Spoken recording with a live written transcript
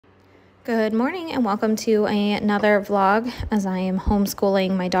Good morning and welcome to another vlog as I am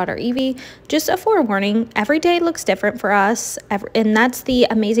homeschooling my daughter Evie. Just a forewarning, every day looks different for us, and that's the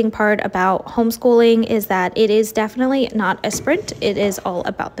amazing part about homeschooling, is that it is definitely not a sprint. It is all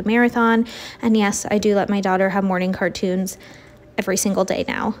about the marathon. And yes, I do let my daughter have morning cartoons every single day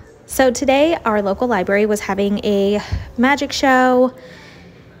now. So today our local library was having a magic show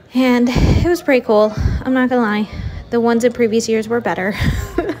and it was pretty cool. I'm not gonna lie, the ones in previous years were better.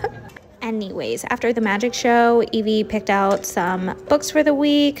 Anyways, after the magic show, Evie picked out some books for the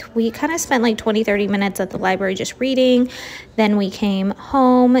week. We kind of spent like 20-30 minutes at the library just reading. Then we came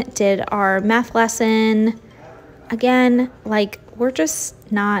home, did our math lesson. Again, like, we're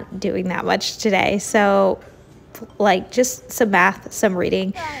just not doing that much today. So like just some math, some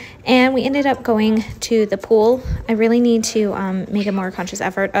reading, and we ended up going to the pool. I really need to make a more conscious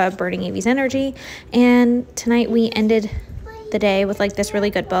effort of burning Evie's energy, and tonight we ended the day with like this really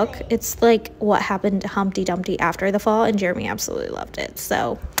good book. It's like What Happened to Humpty Dumpty After the Fall, and Jeremy absolutely loved it,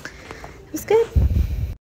 so it was good.